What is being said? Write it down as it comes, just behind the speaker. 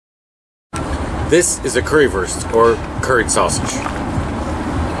This is a currywurst, or curried sausage.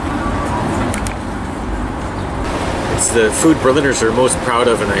 It's the food Berliners are most proud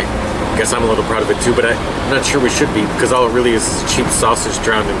of, and I guess I'm a little proud of it too, but I'm not sure we should be, because all it really is a cheap sausage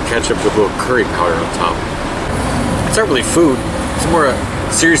drowned in ketchup with a little curry powder on top. It's not really food, it's more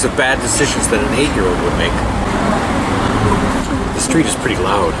a series of bad decisions that an 8-year-old would make. The street is pretty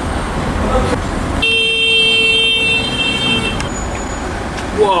loud.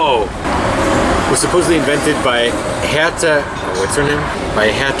 Whoa! It was supposedly invented by Hertha, what's her name? By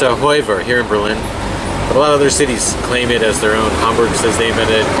Hertha Heuwer here in Berlin. But a lot of other cities claim it as their own. Hamburg says they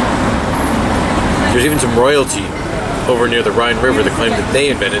invented it. There's even some royalty over near the Rhine River that claim that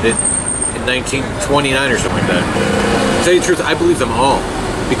they invented it in 1929 or something like that. To tell you the truth, I believe them all.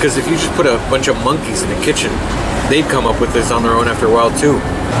 Because if you just put a bunch of monkeys in the kitchen, they'd come up with this on their own after a while too.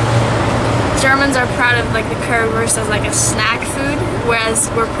 Germans are proud of like the currywurst as like a snack food, whereas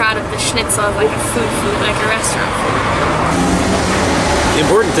we're proud of the schnitzel as like a food, like a restaurant food. The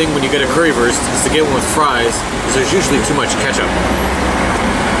important thing when you get a currywurst is to get one with fries, because there's usually too much ketchup.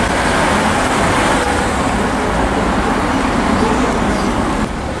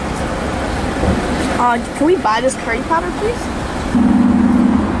 Can we buy this curry powder, please?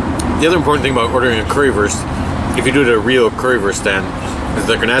 The other important thing about ordering a currywurst, if you do it at a real currywurst stand, is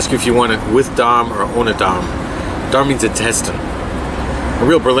they're going to ask you if you want it with Darm or ohne Darm. Darm means intestine. A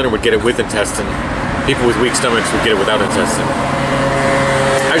real Berliner would get it with intestine. People with weak stomachs would get it without intestine.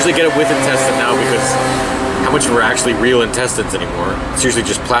 I usually get it with intestine now because how much of them are actually real intestines anymore? It's usually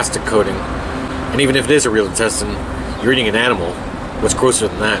just plastic coating. And even if it is a real intestine, you're eating an animal. What's grosser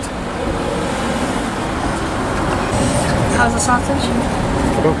than that? How's the sausage?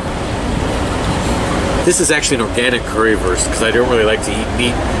 This is actually an organic currywurst because I don't really like to eat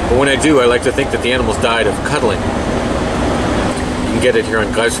meat, but when I do, I like to think that the animals died of cuddling. You can get it here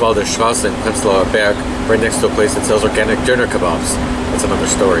on Greifswalder Str in Prenzlauer Berg, right next to a place that sells organic Döner kebabs. That's another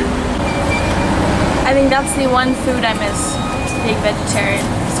story. I think that's the one food I miss, being vegetarian,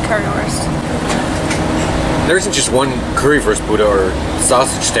 is currywurst. There isn't just one currywurst Buddha or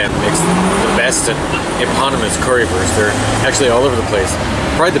sausage stand that makes the best and eponymous currywurst. They're actually all over the place.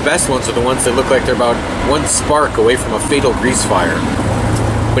 Probably the best ones are the ones that look like they're about one spark away from a fatal grease fire.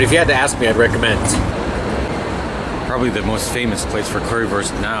 But if you had to ask me, I'd recommend. Probably the most famous place for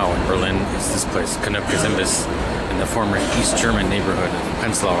currywurst now in Berlin is this place, Konnopke's Imbiss, in the former East German neighborhood of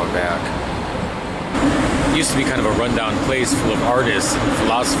Prenzlauer Berg. It used to be kind of a rundown place full of artists and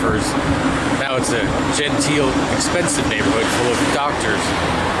philosophers. Now it's a genteel, expensive neighborhood full of doctors,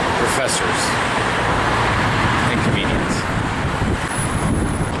 professors, and comedians.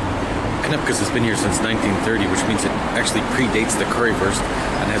 Konnopke's has been here since 1930, which means it actually predates the currywurst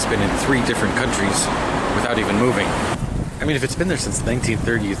and has been in 3 different countries without even moving. I mean, if it's been there since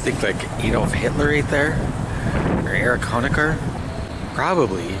 1930, you'd think like Adolf Hitler ate there? Or Erich Honecker?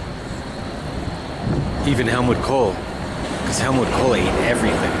 Probably. Even Helmut Kohl, because Helmut Kohl ate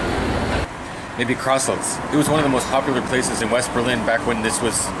everything. Maybe Krasselt. It was one of the most popular places in West Berlin back when this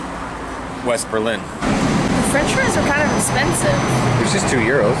was West Berlin. The French fries are kind of expensive. It's just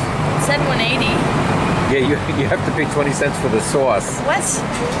 €2. It said 180. Yeah, you have to pay 20 cents for the sauce. What?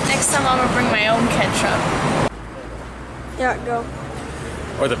 Next time I'm gonna bring my own ketchup. Yeah, go.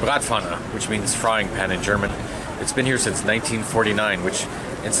 Or the Bratpfanne, which means frying pan in German. It's been here since 1949, which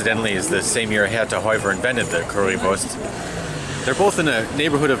incidentally is the same year Hertha Heuwer invented the currywurst. They're both in a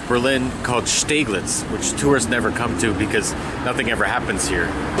neighborhood of Berlin called Steglitz, which tourists never come to because nothing ever happens here.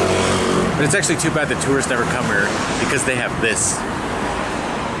 But it's actually too bad that tourists never come here because they have this.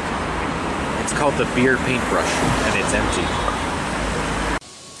 It's called the beer paintbrush, and it's empty.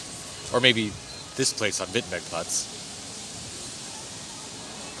 Or maybe this place on Wittenbergplatz.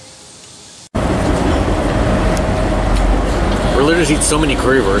 Berliners eat so many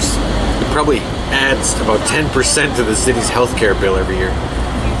currywursts, it probably adds about 10% to the city's healthcare bill every year.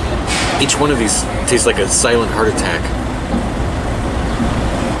 Each one of these tastes like a silent heart attack.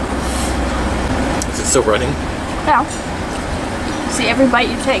 Is it still running? Yeah. See, every bite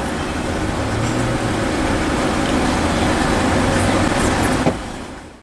you take.